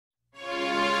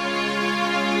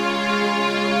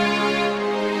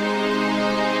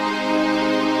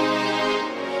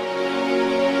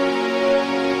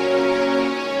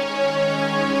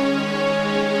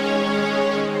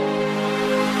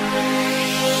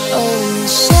Oh,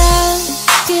 Michelle,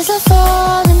 tears are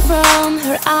falling from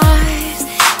her eyes.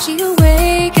 She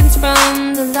awakens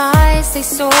from the lies they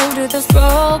sold her, those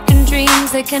broken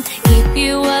dreams that can keep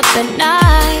you up at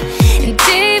night. And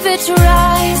David's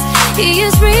rise, he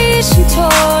is reaching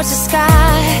towards the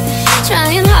sky,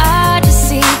 trying hard to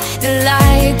see the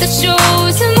light that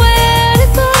shows him where to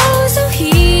go so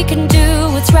he can do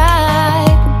what's right.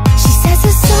 She says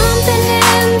there's something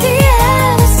in the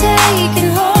air that's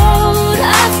taking hold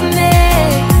of me.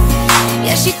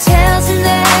 Yeah, she tells him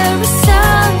there is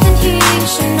something he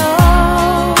should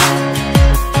know.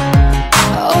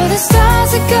 Oh, the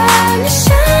stars are gonna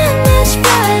shine much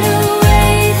brighter,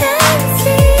 wait and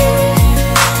see.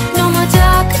 No more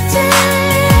darker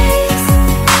days,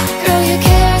 throw your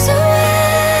cares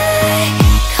away.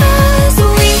 'Cause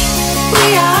we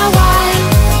are wild,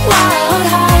 wild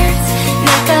hearts,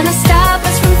 not gonna stop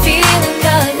us from feeling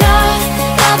the love,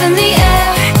 love in the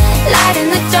air, light in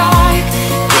the dark,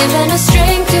 giving us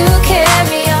strength to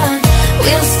carry on.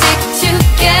 We'll stick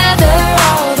together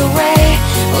all the way,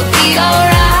 we'll be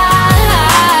alright.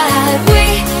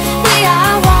 We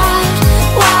are wild,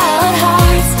 wild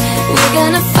hearts, we're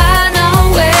gonna find our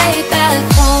way back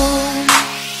home.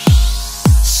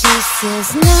 She says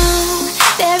no,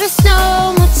 there is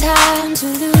no more time to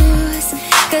lose,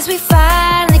 'cause we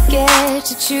finally get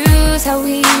to choose how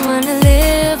we wanna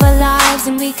live our lives,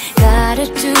 and we gotta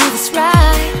do this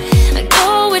right. I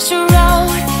know which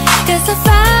road, 'cause I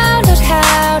found out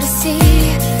how to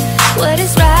see what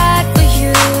is right for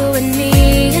you and me.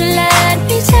 And let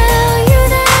me tell you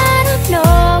that I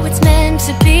know it's meant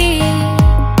to be.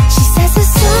 She says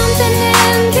there's something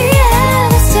in the air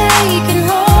that's taking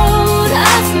hold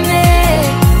of me.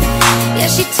 Yeah,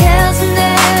 she tells him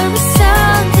there is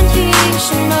something he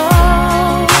should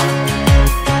know.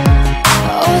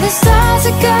 Oh, the stars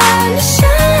are gonna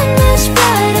shine much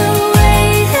brighter,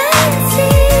 wait and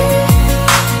see.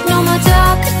 No more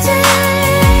darker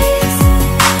days,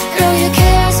 throw your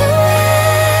cares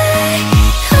away.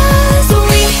 'Cause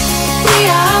we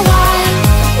are wild,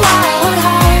 wild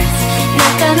hearts,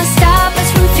 not gonna stop us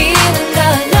from feeling the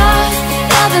love,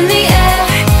 love in the air,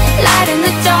 light in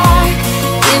the dark,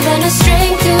 giving us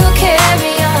strength to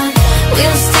carry on.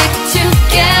 We'll stick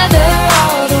together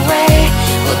all the way,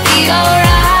 we'll be alright.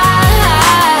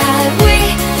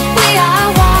 We are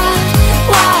wild,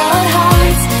 wild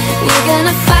hearts, we're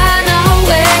gonna find our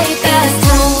way back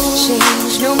home.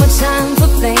 Change, no more time for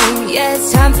blame, yeah, it's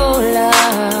time for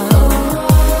love.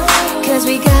 'Cause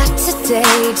we got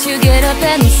today to get up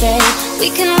and say we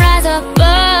can rise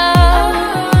above.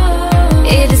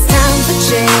 It is time for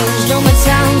change, no more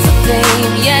time for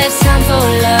blame, yeah, it's time for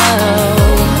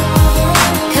love.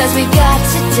 'Cause we got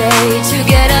today to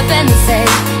get up and say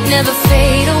never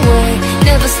fade away,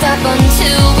 never stop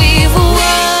until we've won.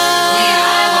 We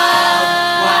are wild,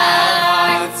 wild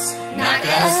hearts, not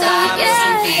gonna stop us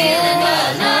from feeling the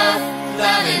love,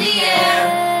 love in the air,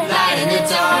 light in the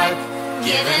dark,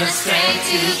 giving us strength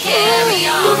to carry